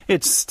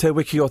It's Te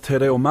Wiki o Te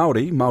Reo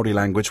Māori, Māori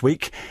Language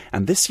Week,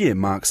 and this year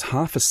marks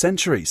half a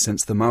century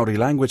since the Māori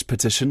language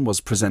petition was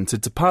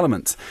presented to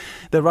Parliament.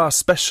 There are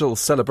special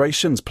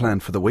celebrations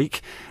planned for the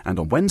week, and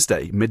on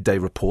Wednesday, Midday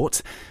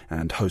Report,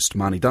 and host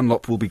Marnie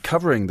Dunlop will be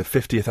covering the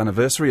 50th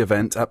anniversary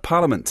event at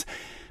Parliament.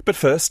 But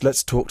first,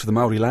 let's talk to the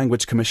Māori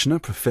Language Commissioner,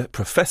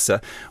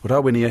 Professor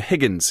Rawenia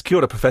Higgins. Kia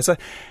ora, Professor.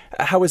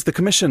 How is the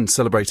Commission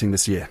celebrating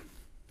this year?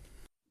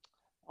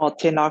 O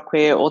tēnā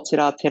koe, o te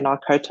rā, tēnā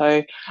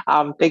koutou.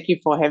 Thank you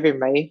for having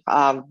me.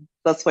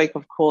 This week,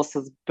 of course,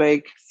 is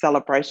big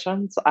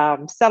celebrations.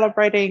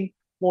 Celebrating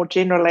more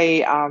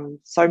generally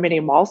so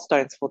many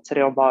milestones for Te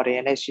Reo Māori.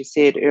 And as you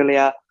said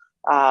earlier,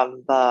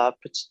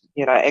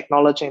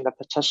 acknowledging the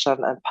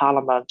petition in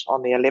Parliament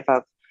on the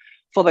 11th.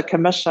 For the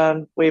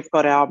Commission, we've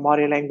got our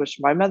Māori language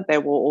moment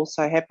that will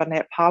also happen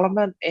at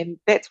Parliament, and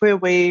that's where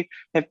we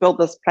have built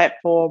this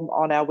platform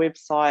on our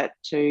website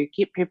to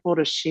get people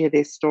to share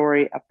their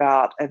story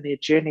about and their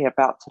journey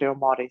about Te Reo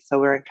Māori. So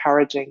we're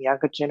encouraging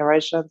younger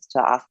generations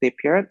to ask their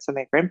parents and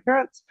their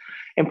grandparents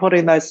and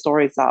putting those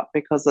stories up,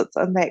 because it's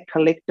in that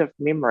collective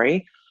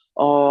memory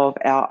of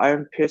our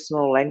own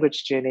personal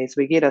language journeys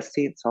we get a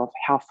sense of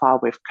how far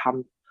we've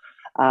come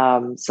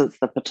since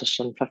the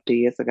petition 50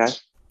 years ago.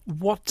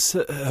 What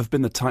have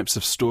been the types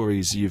of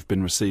stories you've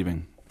been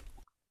receiving?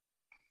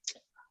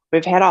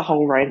 We've had a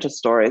whole range of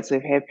stories.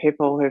 We've had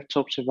people who've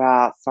talked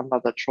about some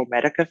of the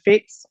traumatic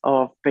effects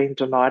of being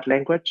denied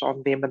language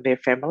on them and their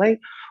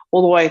family,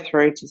 all the way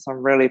through to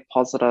some really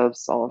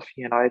positives of,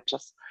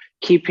 just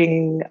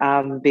keeping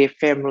their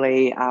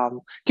family,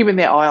 keeping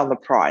their eye on the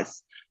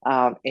prize.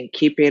 And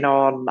keeping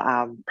on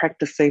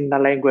practicing the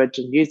language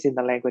and using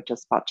the language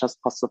as much as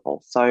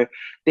possible. So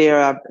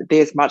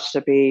there's much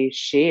to be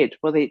shared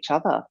with each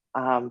other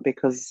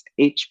because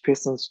each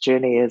person's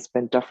journey has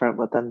been different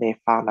within their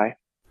whānau.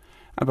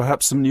 And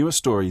perhaps some newer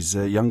stories,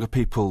 younger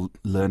people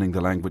learning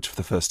the language for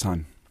the first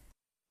time.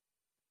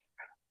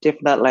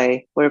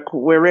 Definitely.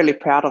 We're really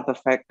proud of the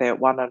fact that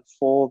 1 in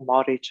 4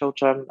 Māori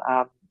children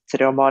Te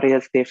Reo Māori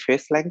is their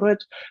first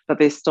language, but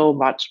there's still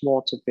much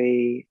more to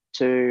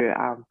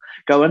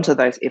go into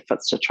those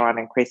efforts to try and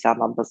increase our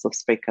numbers of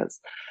speakers.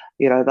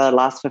 The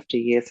last 50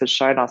 years has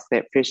shown us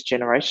that first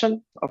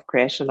generation of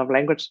creation of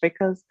language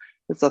speakers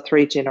is a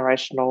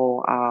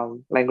 3-generational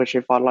language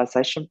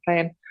revitalisation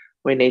plan.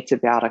 We need to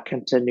be able to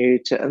continue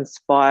to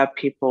inspire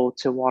people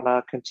to want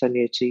to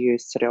continue to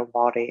use Te Reo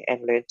Māori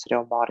and learn Te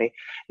Reo Māori.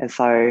 And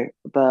so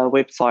the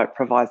website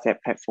provides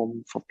that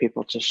platform for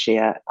people to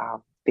share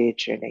their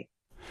journey.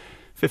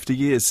 50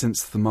 years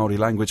since the Māori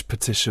language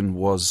petition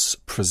was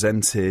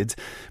presented,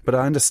 but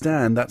I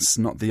understand that's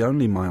not the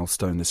only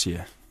milestone this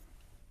year.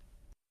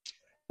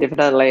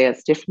 Definitely,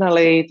 it's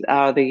definitely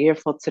the year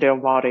for Te Reo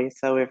Māori.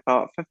 So we've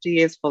got 50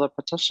 years for the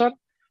petition,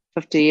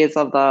 50 years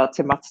of the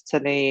Te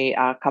Matatini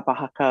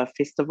Kapahaka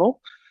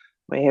Festival.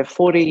 We have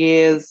 40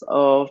 years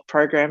of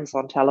programs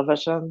on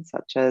television,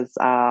 such as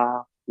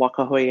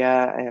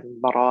Wakahuia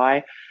and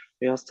Marae.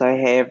 We also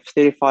have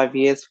 35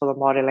 years for the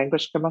Māori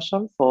Language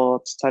Commission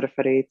for Te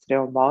Taurewhiri Te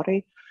Reo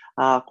Māori.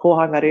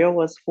 Kohanga Reo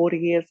was 40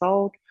 years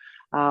old,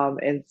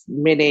 and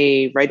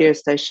many radio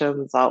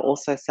stations are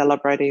also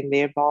celebrating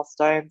their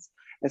milestones.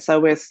 And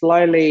so we're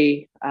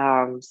slowly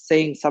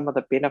seeing some of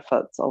the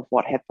benefits of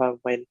what happened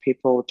when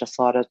people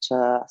decided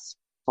to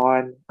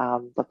sign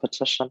the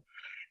petition.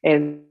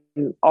 And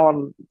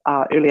on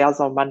early hours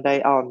on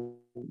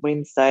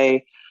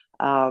Wednesday,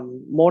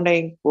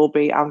 morning, we'll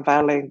be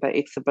unveiling the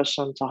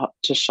exhibition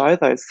to show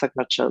those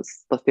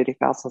signatures, the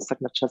 30,000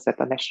 signatures at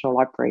the National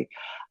Library,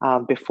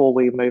 before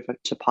we move it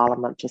to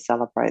Parliament to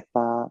celebrate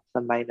the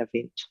main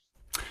event.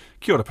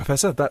 Kia ora,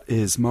 Professor. That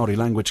is Māori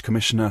Language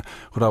Commissioner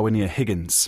Rawenia Higgins.